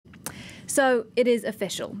So it is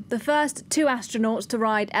official. The first 2 astronauts to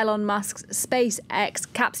ride Elon Musk's SpaceX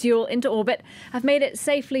capsule into orbit have made it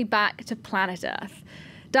safely back to planet Earth.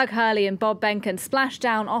 Doug Hurley and Bob Behnken splashed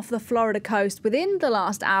down off the Florida coast within the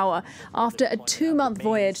last hour after a 2-month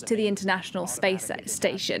voyage to the International Space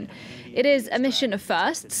Station. It is a mission of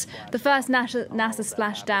firsts, the first NASA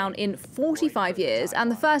splashdown in 45 years, and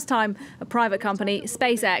the first time a private company,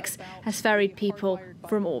 SpaceX, has ferried people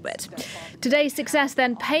from orbit. Today's success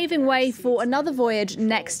then paving way for another voyage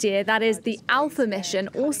next year. That is the Alpha mission,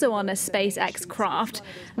 also on a SpaceX craft.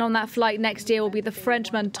 And on that flight next year will be the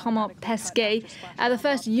Frenchman Thomas Pesquet, the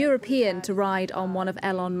first European to ride on one of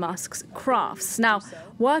Elon Musk's crafts. Now,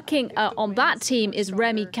 working on that team is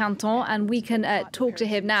Remy Canton, and we can talk to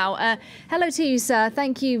him now. Hello to you, sir.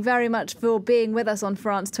 Thank you very much for being with us on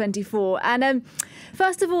France 24. And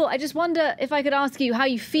first of all, I just wonder if I could ask you how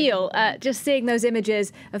you feel just seeing those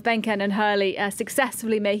images of Behnken and Hurley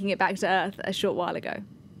successfully making it back to Earth a short while ago.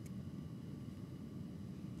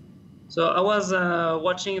 So I was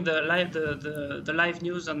watching the live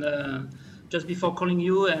news just before calling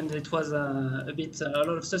you, and it was a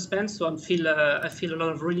lot of suspense. So I feel a lot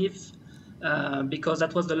of relief because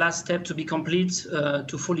that was the last step to be complete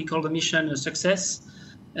to fully call the mission a success.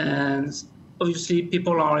 And obviously,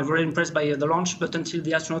 people are very impressed by the launch, but until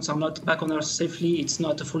the astronauts are not back on Earth safely, it's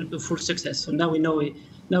not a full success. So now we know it.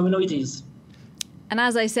 Now we know it is. And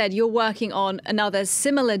as I said, you're working on another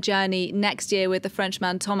similar journey next year with the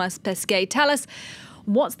Frenchman Thomas Pesquet. Tell us,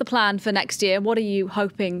 what's the plan for next year? What are you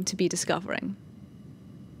hoping to be discovering?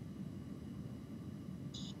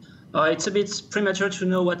 It's a bit premature to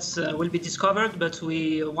know what will be discovered, but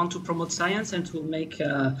we want to promote science and to make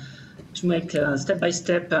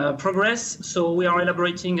step-by-step progress. So we are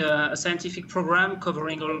elaborating a scientific program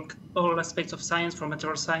covering all aspects of science, from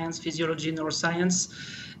material science, physiology, neuroscience.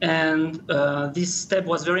 And this step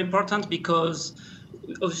was very important because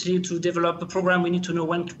obviously to develop a program, we need to know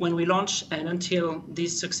when we launch. And until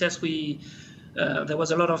this success, there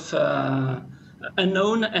was a lot of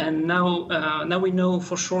unknown, and now we know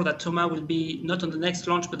for sure that Thomas will be not on the next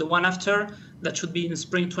launch, but the one after. That should be in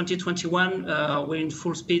spring 2021. We're in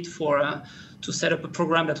full speed to set up a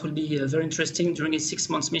program that will be very interesting during his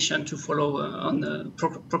 6-month mission to follow on the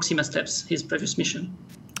Proxima steps, his previous mission.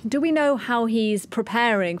 Do we know how he's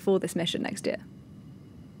preparing for this mission next year?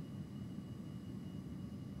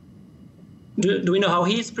 Do we know how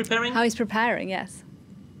he is preparing? How he's preparing, yes.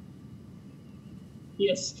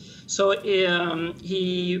 Yes. So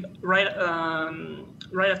he right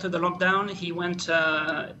after the lockdown,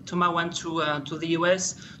 Thomas went to the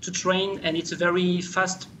US to train, and it's a very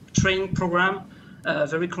fast training program,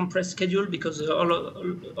 very compressed schedule because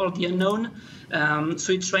all the unknown.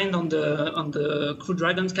 So he trained on the Crew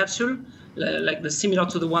Dragon capsule, similar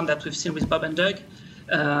to the one that we've seen with Bob and Doug.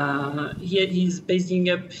 He's basing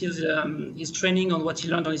up his training on what he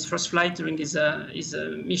learned on his first flight during his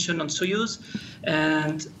mission on Soyuz,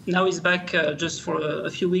 and now he's back just for a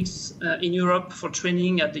few weeks in Europe for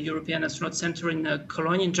training at the European Astronaut Center in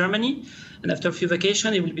Cologne in Germany. And after a few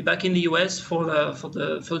vacations, he will be back in the US for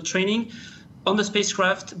the training on the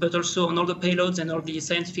spacecraft, but also on all the payloads and all the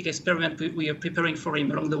scientific experiment we are preparing for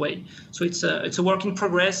him along the way. So it's a work in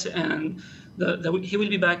progress, and he will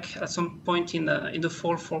be back at some point in the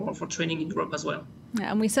fall for training in Europe as well.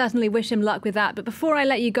 Yeah, and we certainly wish him luck with that. But before I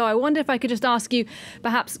let you go, I wonder if I could just ask you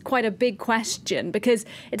perhaps quite a big question, because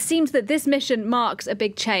it seems that this mission marks a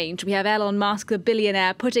big change. We have Elon Musk, the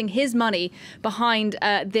billionaire, putting his money behind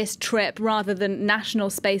this trip rather than national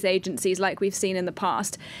space agencies like we've seen in the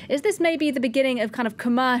past. Is this maybe the beginning of kind of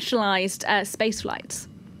commercialized space flights?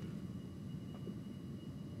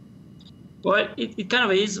 Well, it kind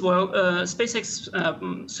of is. Well, SpaceX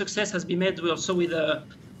success has been made also with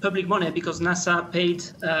public money because NASA paid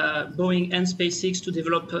Boeing and SpaceX to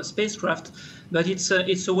develop a spacecraft. But it's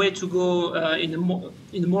a way to go in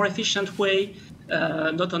a more efficient way,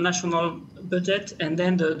 not on national budget. And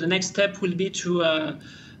then the next step will be to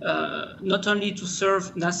not only to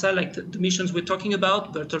serve NASA like the missions we're talking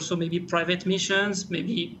about, but also maybe private missions,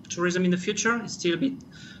 maybe tourism in the future. It's still a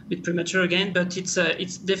bit premature again, but it's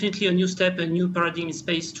definitely a new step, a new paradigm in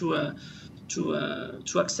space to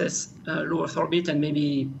access low Earth orbit and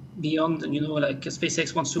maybe beyond. Like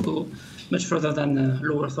SpaceX wants to go much further than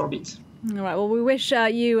low Earth orbit. All right. Well, we wish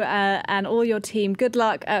you and all your team good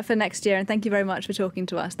luck for next year, and thank you very much for talking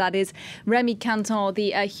to us. That is Remy Canton,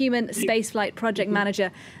 the Human Spaceflight Project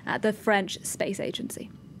Manager at the French Space Agency.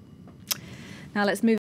 Now let's move